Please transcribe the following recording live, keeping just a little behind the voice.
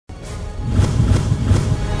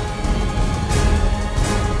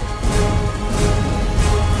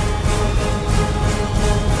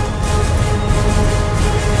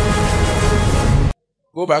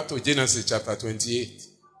Go back to Genesis chapter 28.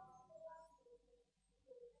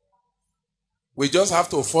 We just have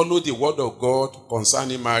to follow the word of God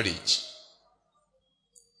concerning marriage.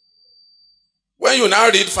 When you now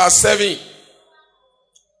read verse 7,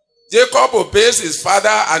 Jacob obeys his father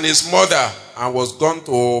and his mother and was gone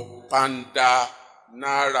to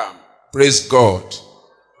Pandanaram. Praise God.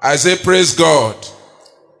 I say praise God.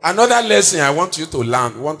 Another lesson I want us to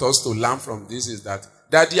learn from this is that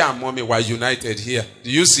daddy and mommy were united here.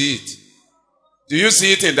 Do you see it? Do you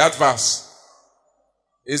see it in that verse?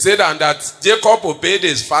 He said that Jacob obeyed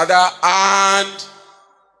his father and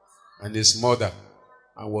his mother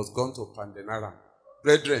and was gone to Pandanaram.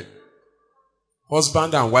 Brethren,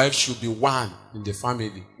 husband and wife should be one in the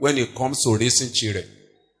family when it comes to raising children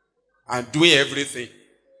and doing everything.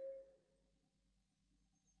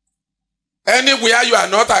 Anywhere you are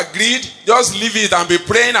not agreed, just leave it and be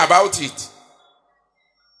praying about it.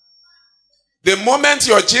 The moment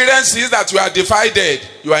your children see that you are divided,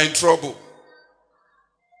 you are in trouble.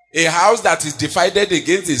 A house that is divided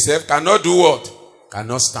against itself cannot do what?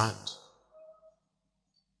 Cannot stand.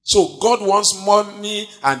 So God wants mommy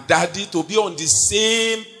and daddy to be on the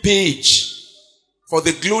same page for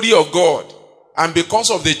the glory of God and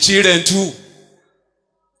because of the children too.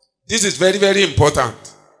 This is very, very important.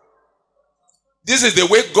 This is the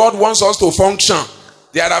way God wants us to function.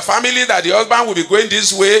 There are families that the husband will be going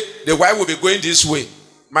this way, the wife will be going this way.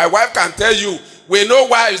 My wife can tell you, we know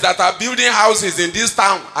wives that are building houses in this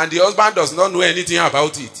town and the husband does not know anything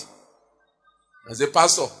about it. I say,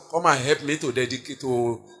 Pastor, come and help me to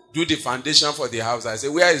do the foundation for the house. I say,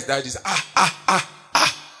 where is that? He said,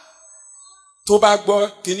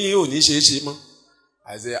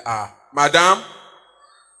 I say, madam,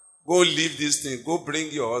 go leave this thing. Go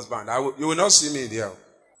bring your husband. You will not see me there.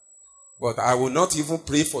 But I will not even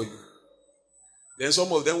pray for you. Then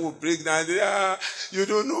some of them will break down. You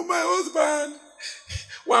don't know my husband.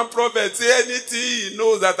 One prophet say anything he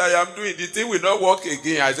knows that I am doing, the thing will not work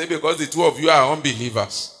again. I say because the two of you are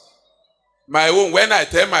unbelievers. My own, when I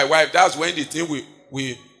tell my wife, that's when the thing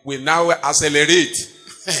will now accelerate.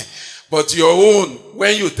 But your own,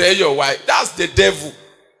 when you tell your wife, that's the devil.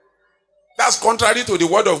 That's contrary to the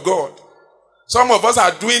word of God. Some of us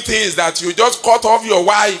are doing things that you just cut off your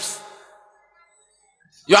wife.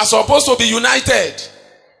 You are supposed to be united.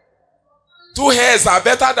 Two hairs are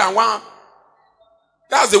better than one.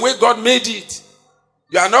 That's the way God made it.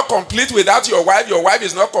 You are not complete without your wife. Your wife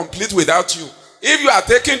is not complete without you. If you are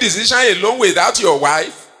taking decision alone without your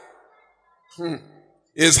wife,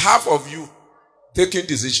 it's half of you taking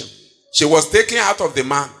decision. She was taken out of the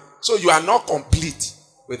man. So you are not complete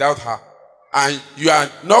without her. And you are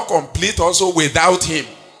not complete also without him.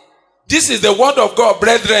 This is the word of God,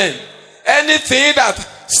 brethren. Anything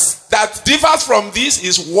that differs from this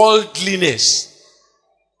is worldliness.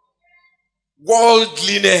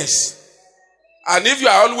 Worldliness. And if you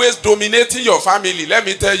are always dominating your family, let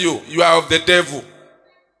me tell you, you are of the devil.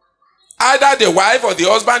 Either the wife or the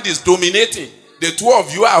husband is dominating. The two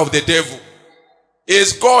of you are of the devil.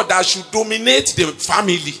 It's God that should dominate the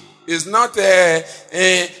family. It's not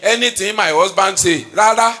anything my husband say.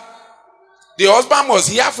 Rather, the husband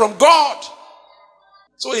must hear from God.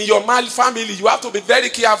 So in your family, you have to be very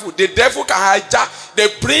careful. The devil can hijack,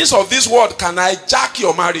 the prince of this world can hijack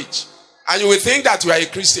your marriage. And you will think that you are a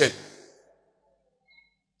Christian.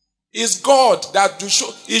 It's God that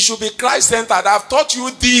it should be Christ-centered. I've taught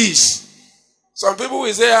you this. Some people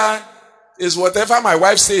will say, it's whatever my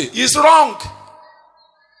wife says. It's wrong.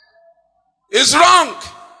 It's wrong.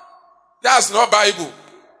 That's not Bible.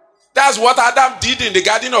 That's what Adam did in the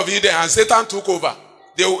Garden of Eden and Satan took over.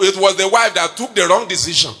 It was the wife that took the wrong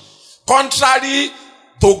decision. Contrary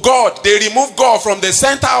to God, they removed God from the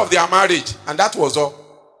center of their marriage. And that was all.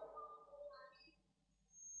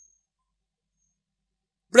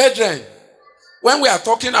 Brethren, when we are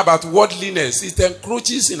talking about worldliness, it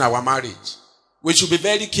encroaches in our marriage. We should be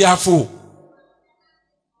very careful.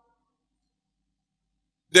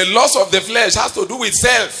 The lust of the flesh has to do with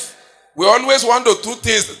self. We always want to do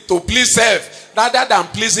things to please self rather than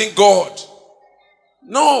pleasing God.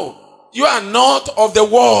 No, you are not of the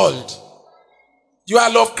world. You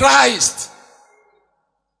are of Christ.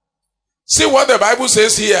 See what the Bible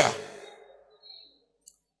says here.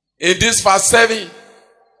 In this verse 7.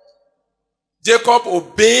 Jacob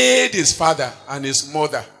obeyed his father and his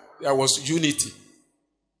mother. There was unity.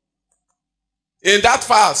 In that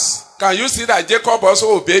verse, can you see that Jacob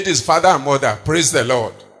also obeyed his father and mother? Praise the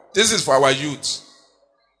Lord. This is for our youth.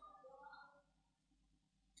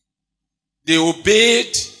 They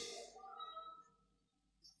obeyed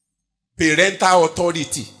parental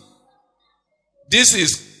authority. This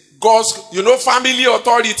is God's, family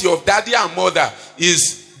authority of daddy and mother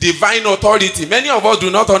is divine authority. Many of us do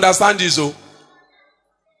not understand this.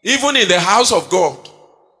 Even in the house of God,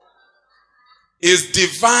 is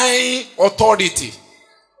divine authority.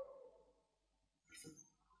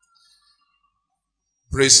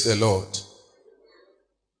 Praise the Lord.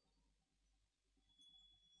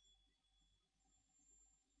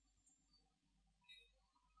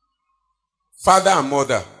 Father and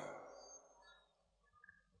mother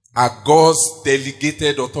are God's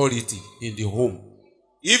delegated authority in the home.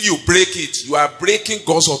 If you break it, you are breaking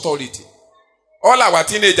God's authority. All our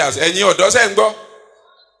teenagers,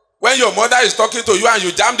 when your mother is talking to you and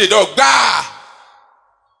you jam the door, bah!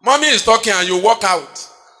 Mommy is talking and you walk out.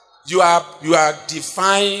 You are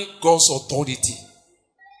defying God's authority.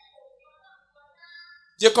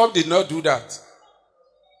 Jacob did not do that.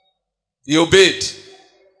 He obeyed.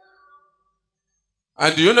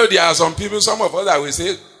 And do you know there are some people, some of us that will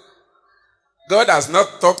say, God has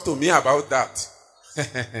not talked to me about that.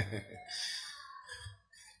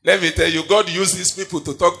 Let me tell you, God used these people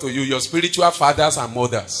to talk to you, your spiritual fathers and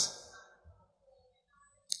mothers.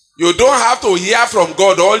 You don't have to hear from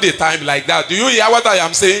God all the time like that. Do you hear what I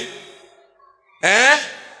am saying?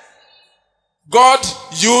 God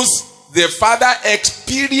used the father,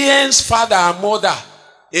 experienced father and mother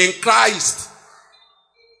in Christ.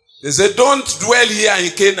 They said, don't dwell here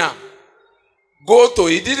in Canaan. Go to,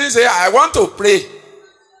 he didn't say, I want to pray.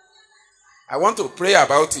 I want to pray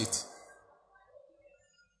about it.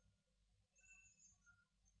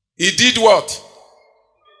 He did what?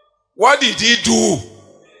 What did he do?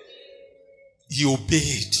 He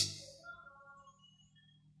obeyed.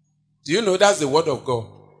 Do you know that's the word of God?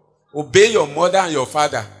 Obey your mother and your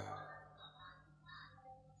father,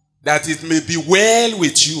 that it may be well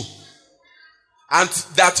with you, and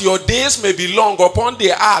that your days may be long upon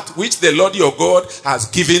the earth which the Lord your God has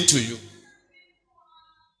given to you.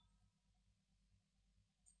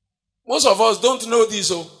 Most of us don't know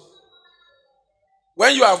this.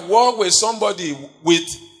 When you have walked with somebody with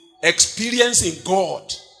experience in God,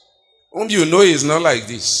 whom you know is not like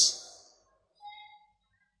this.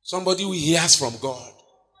 Somebody who hears from God.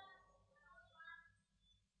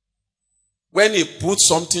 When he puts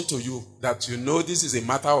something to you that you know this is a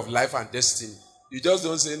matter of life and destiny, you just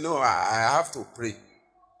don't say, no, I have to pray.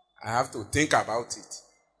 I have to think about it.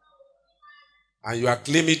 And you are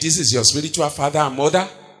claiming this is your spiritual father and mother.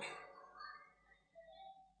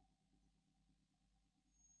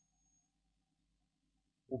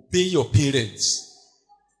 Obey your parents.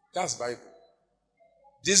 That's Bible.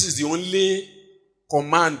 This is the only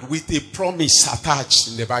command with a promise attached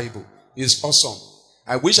in the Bible. It's awesome.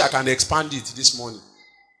 I wish I can expand it this morning.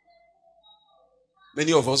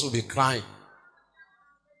 Many of us will be crying.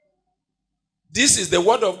 This is the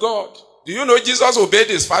word of God. Do you know Jesus obeyed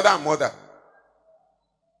his father and mother?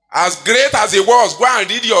 As great as he was, go and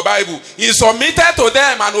read your Bible. He submitted to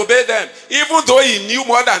them and obeyed them, even though he knew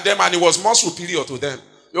more than them and he was more superior to them.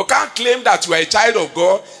 You can't claim that you are a child of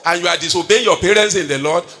God and you are disobeying your parents in the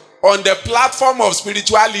Lord on the platform of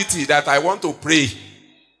spirituality that I want to pray.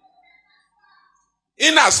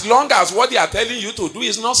 In as long as what they are telling you to do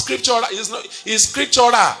is not scriptural, is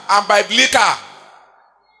scriptural and biblical.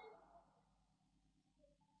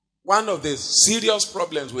 One of the serious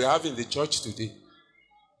problems we have in the church today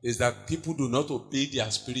is that people do not obey their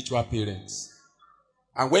spiritual parents.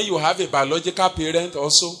 And when you have a biological parent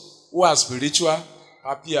also who are spiritual,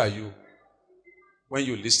 happy are you when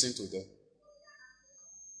you listen to them.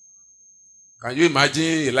 Can you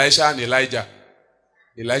imagine Elisha and Elijah?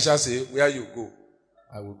 Elisha said, where you go,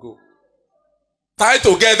 I will go. Tied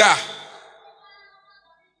together.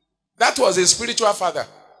 That was a spiritual father.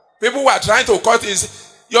 People were trying to cut his.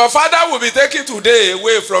 Your father will be taken today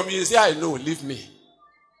away from you. He said, I know, leave me.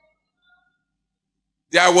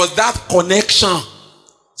 There was that connection.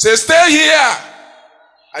 Say, stay here.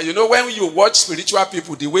 And you know, when you watch spiritual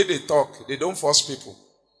people, the way they talk, they don't force people.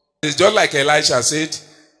 It's just like Elisha said,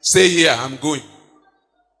 stay here, I'm going.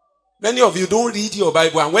 Many of you don't read your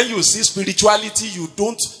Bible, and when you see spirituality,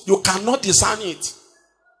 you cannot discern it.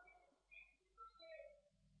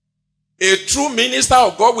 A true minister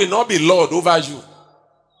of God will not be Lord over you.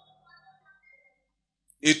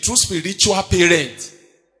 A true spiritual parent.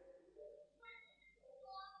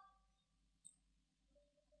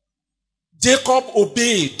 Jacob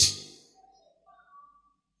obeyed.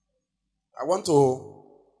 I want to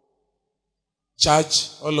charge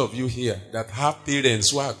all of you here that have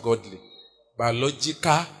parents who are godly,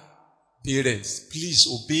 biological parents. Please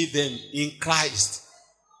obey them in Christ.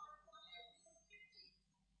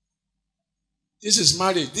 This is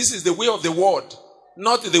marriage. This is the way of the world,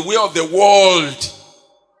 not the way of the world.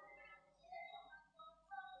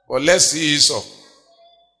 But let's see Esau.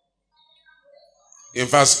 In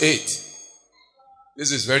verse 8.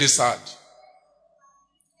 This is very sad.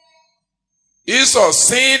 Esau,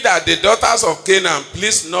 seeing that the daughters of Canaan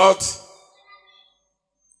pleased not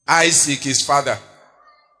Isaac his father,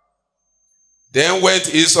 then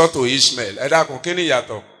went Esau to Ishmael.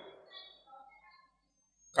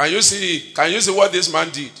 Can you see what this man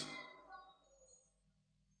did?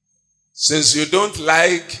 Since you don't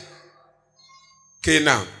like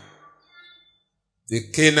Canaan, the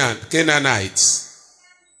Canaanites,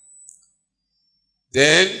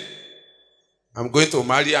 then I'm going to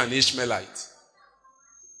marry an Ishmaelite.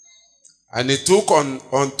 And he took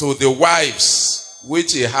unto the wives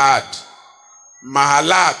which he had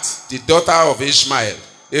Mahalat, the daughter of Ishmael,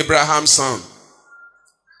 Abraham's son,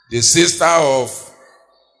 the sister of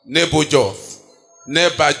Nebajoth,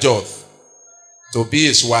 to be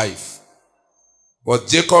his wife. But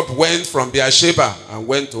Jacob went from Beersheba and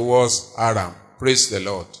went towards Aram. Praise the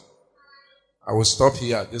Lord. I will stop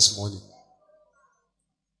here this morning.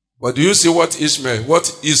 But do you see what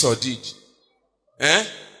Esau did?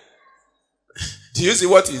 Do you see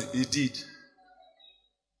what he did?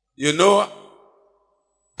 You know,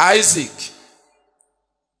 Isaac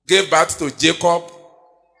gave birth to Jacob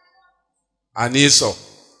and Esau.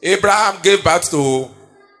 Abraham gave birth to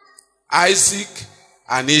Isaac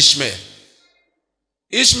and Ishmael.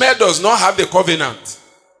 Ishmael does not have the covenant.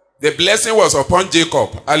 The blessing was upon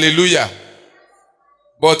Jacob. Hallelujah.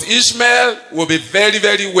 But Ishmael will be very,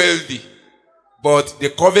 very wealthy. But the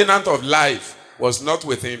covenant of life was not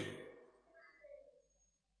with him.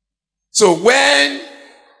 So when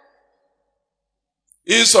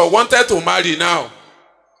Esau wanted to marry now,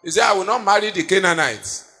 he said, I will not marry the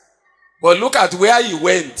Canaanites. But look at where he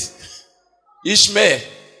went. Ishmael.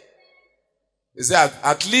 He said,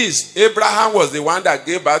 at least Abraham was the one that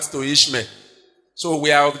gave birth to Ishmael. So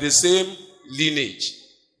we are of the same lineage.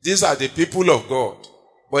 These are the people of God.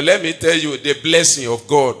 But let me tell you, the blessing of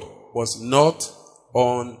God was not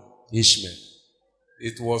on Ishmael.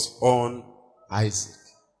 It was on Isaac.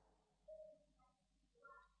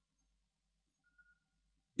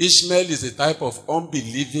 Ishmael is a type of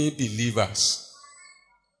unbelieving believers.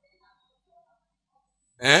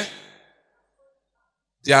 They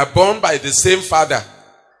are born by the same father,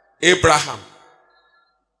 Abraham.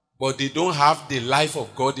 But they don't have the life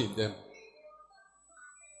of God in them.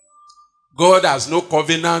 God has no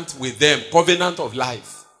covenant with them, covenant of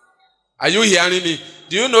life. Are you hearing me?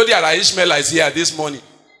 Do you know there are Ishmaelites here this morning?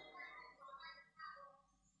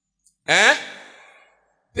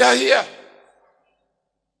 They are here.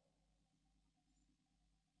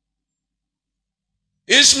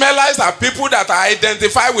 Ishmaelites are people that are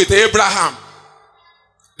identified with Abraham,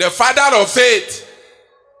 the father of faith.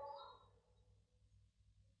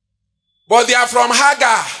 But they are from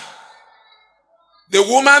Hagar, the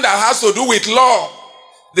woman that has to do with law.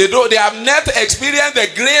 They have not experienced the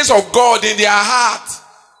grace of God in their heart.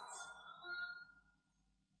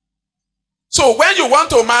 So when you want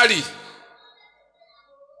to marry,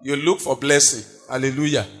 you look for blessing.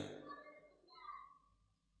 Hallelujah.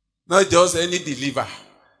 Not just any believer.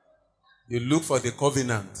 You look for the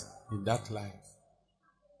covenant in that life.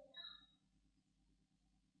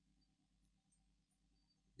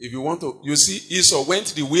 If you want to, you see, Esau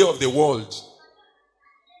went the way of the world.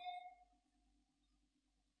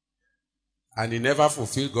 And he never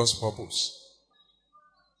fulfilled God's purpose.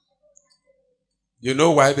 You know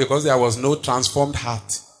why? Because there was no transformed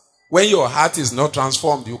heart. When your heart is not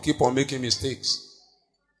transformed, you keep on making mistakes.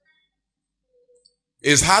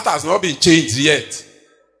 His heart has not been changed yet.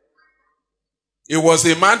 He was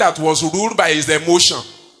a man that was ruled by his emotion.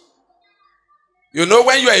 You know,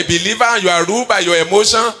 when you are a believer and you are ruled by your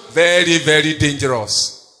emotion, very, very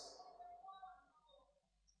dangerous.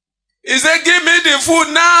 He said, give me the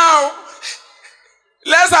food now.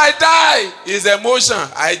 Lest I die. His emotion.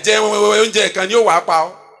 Can you wipe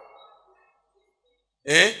out?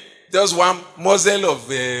 Just one morsel of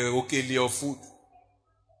okeli of food.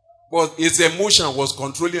 But his emotion was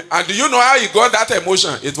controlling. And do you know how he got that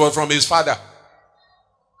emotion? It was from his father.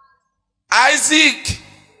 Isaac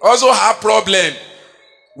also had a problem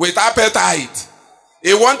with appetite.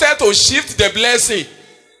 He wanted to shift the blessing.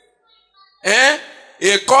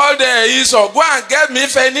 He called Esau, go and get me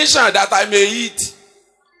Phoenician that I may eat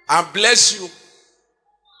and bless you.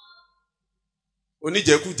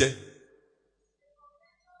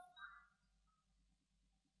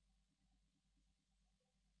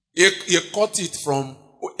 He caught it from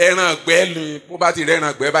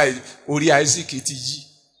Isaac.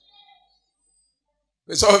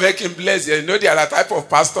 So making blessed. You know there are a type of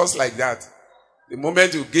pastors like that. The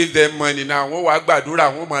moment you give them money now, wọ́n wá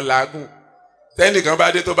gbàdúrà, wọ́n mọ̀ làágùn. Tẹ́nìkan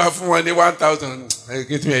bá dé tó bá fún wọn ní 1,000,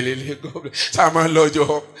 kí tí mi lè lè gbọ́ sáà máa ń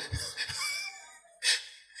lọ́jọ́.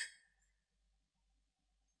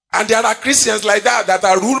 And there are Christians like that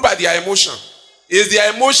are ruled by their emotion. It's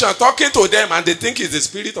their emotion talking to them and they think it's the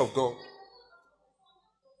Spirit of God.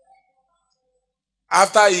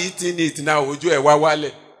 After eating it now, ojú ẹ̀ wá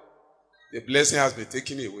wálẹ̀. The blessing has been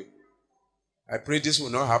taken away. I pray this will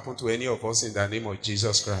not happen to any of us in the name of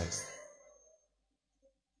Jesus Christ.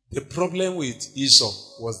 The problem with Esau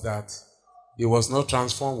was that he was not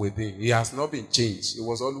transformed within. He has not been changed. He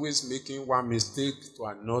was always making one mistake to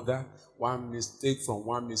another, one mistake from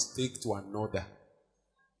one mistake to another.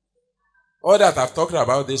 All that I've talked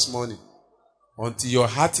about this morning, until your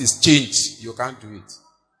heart is changed, you can't do it.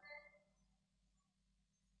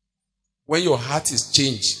 When your heart is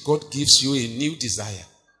changed, God gives you a new desire.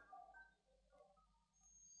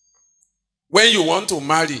 When you want to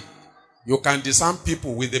marry, you can discern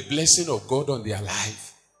people with the blessing of God on their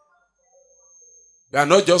life. You are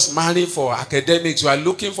not just marrying for academics. You are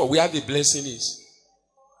looking for where the blessing is.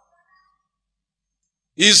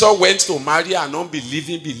 Esau went to marry an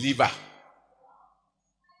unbelieving believer.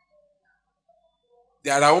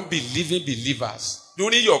 There are unbelieving believers.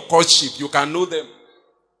 During your courtship, you can know them.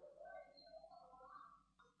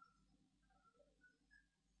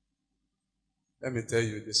 Let me tell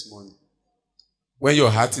you this morning. When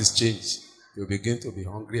your heart is changed, you begin to be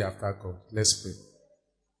hungry after God. Let's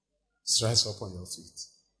pray. Rise up on your feet.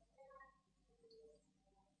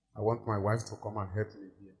 I want my wife to come and help me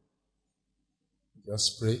here.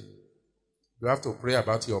 Just pray. You have to pray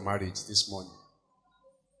about your marriage this morning.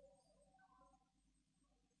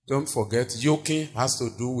 Don't forget, yoking has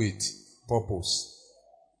to do with purpose.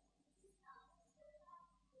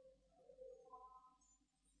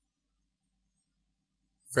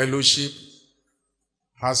 Fellowship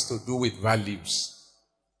has to do with values.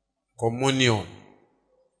 Communion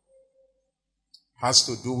has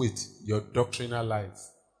to do with your doctrinal life.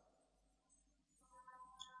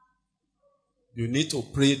 You need to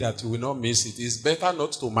pray that you will not miss it. It's better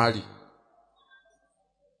not to marry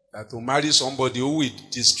than to marry somebody who will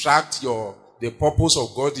distract the purpose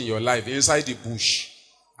of God in your life inside the bush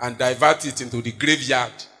and divert it into the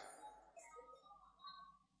graveyard.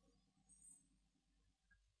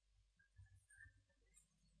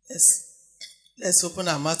 Let's open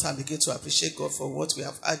our mouth and begin to appreciate God for what we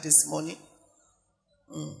have had this morning.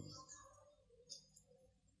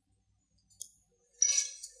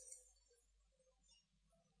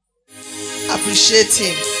 Appreciate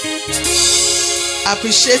Him.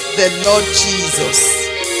 Appreciate the Lord Jesus.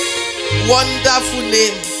 Wonderful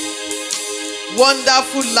name.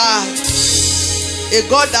 Wonderful life. A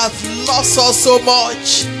God that loves us so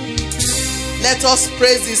much. Let us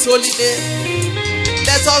praise His holy name.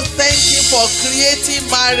 Let us thank Him for creating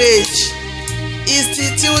marriage,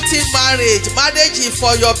 instituting marriage. Marriage is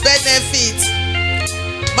for your benefit.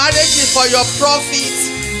 Marriage is for your profit.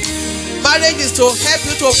 Marriage is to help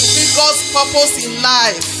you to fulfill God's purpose in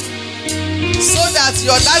life, so that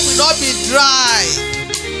your life will not be dry,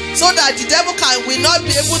 so that the devil will not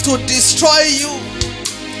be able to destroy you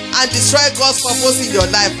and destroy God's purpose in your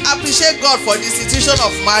life. Appreciate God for the institution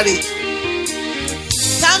of marriage.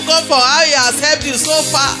 Thank God for how He has helped you so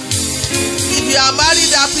far. If you are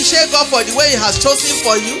married, appreciate God for the way He has chosen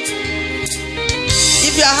for you.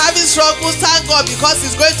 If you are having struggles, thank God because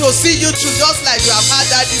He's going to see you through, just like you have had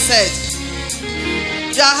Daddy said.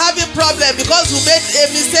 You are having problems because you made a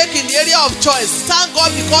mistake in the area of choice. Thank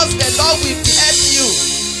God because the Lord will help you.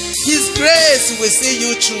 His grace will see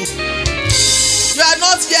you through. You are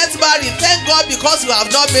not yet married. Thank God because you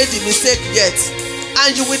have not made the mistake yet.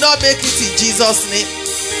 And you will not make it in Jesus' name.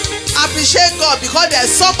 Appreciate God because there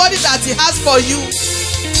is somebody that He has for you.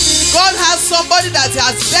 God has somebody that He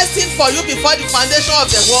has destined for you before the foundation of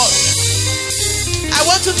the world. I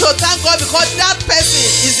want you to thank God because that person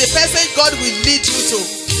is the person God will lead you to.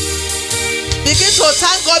 Begin to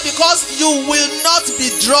thank God because you will not be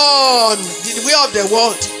drawn the way of the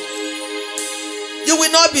world. You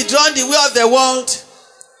will not be drawn the way of the world.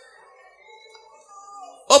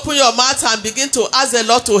 Open your mouth and begin to ask the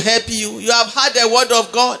Lord to help you. You have heard the word of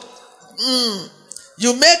God.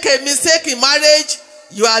 You make a mistake in marriage,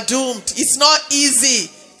 you are doomed. It's not easy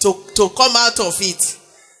to come out of it.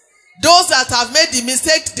 Those that have made the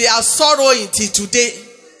mistake, they are sorrowing till today.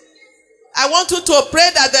 I want you to pray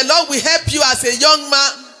that the Lord will help you as a young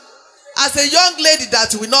man, as a young lady,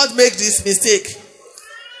 that will not make this mistake.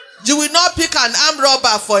 You will not pick an armed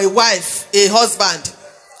robber for a wife, a husband.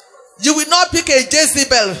 You will not pick a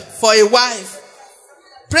Jezebel for a wife.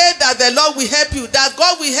 Pray that the Lord will help you, that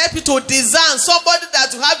God will help you to design somebody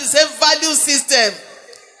that will have the same value system.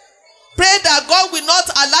 Pray that God will not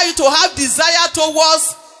allow you to have desire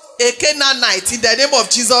towards a Canaanite in the name of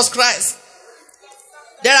Jesus Christ.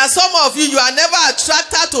 There are some of you, you are never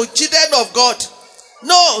attracted to children of God.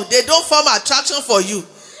 No, they don't form attraction for you.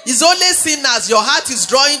 It's only sinners your heart is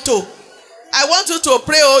drawing to. I want you to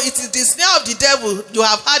pray, oh, it is the snare of the devil. You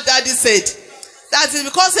have heard Daddy said. That is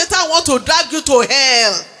because Satan wants to drag you to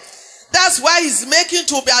hell. That's why he's making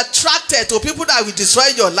to be attracted to people that will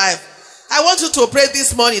destroy your life. I want you to pray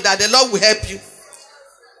this morning that the Lord will help you.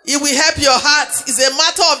 He will help your heart. It's a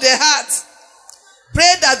matter of the heart.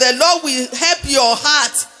 Pray that the Lord will help your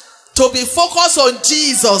heart to be focused on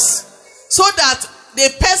Jesus, so that the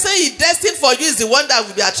person he destined for you is the one that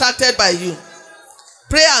will be attracted by you.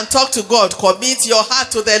 Pray and talk to God. Commit your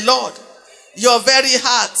heart to the Lord. Your very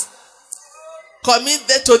heart. Commit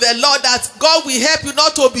that to the Lord, that God will help you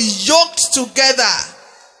not to be yoked together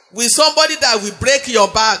with somebody that will break your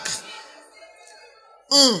back.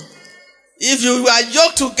 If you are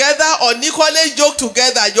yoked together, unequally yoked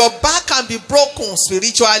together, your back can be broken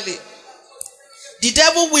spiritually. The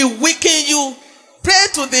devil will weaken you. Pray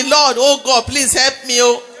to the Lord, oh God, please help me.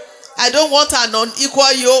 Oh, I don't want an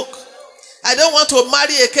unequal yoke. I don't want to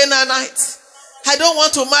marry a Canaanite. I don't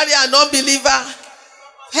want to marry an unbeliever.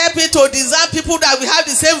 Help me to design people that will have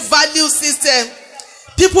the same value system.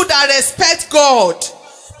 People that respect God.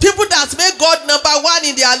 People that make God number one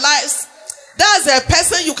in their lives. That's a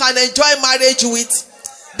person you can enjoy marriage with.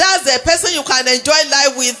 That's a person you can enjoy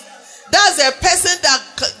life with. That's a person that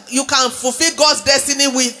you can fulfill God's destiny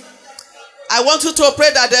with. I want you to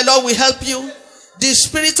pray that the Lord will help you. The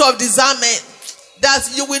spirit of discernment. That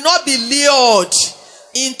you will not be lured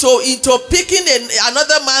into picking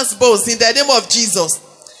another man's bones in the name of Jesus.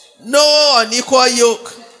 No unequal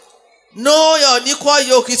yoke. No unequal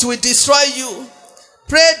yoke. It will destroy you.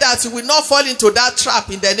 Pray that you will not fall into that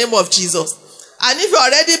trap in the name of Jesus. And if you're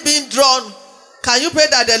already being drawn, can you pray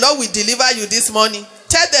that the Lord will deliver you this morning?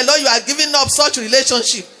 Tell the Lord you are giving up such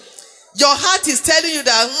relationship. Your heart is telling you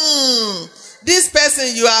that, this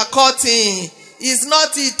person you are courting is not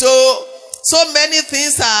it. Oh, so many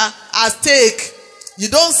things are at stake. You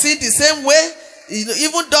don't see the same way.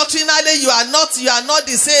 Even doctrinally, you are not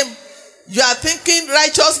the same. You are thinking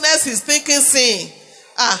righteousness, is thinking sin.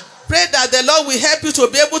 Pray that the Lord will help you to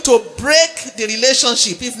be able to break the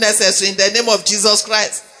relationship if necessary in the name of Jesus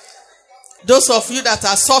Christ. Those of you that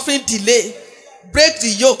are suffering delay, break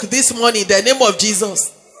the yoke this morning in the name of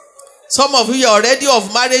Jesus. Some of you are already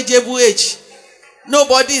of marriageable age.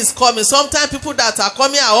 Nobody is coming. Sometimes people that are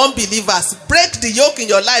coming are unbelievers. Break the yoke in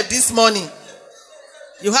your life this morning.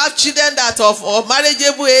 You have children that are of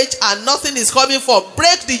marriageable age and nothing is coming for.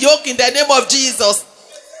 Break the yoke in the name of Jesus.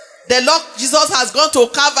 The Lord Jesus has gone to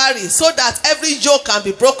Calvary so that every yoke can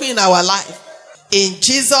be broken in our life. In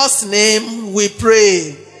Jesus' name we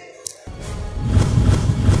pray.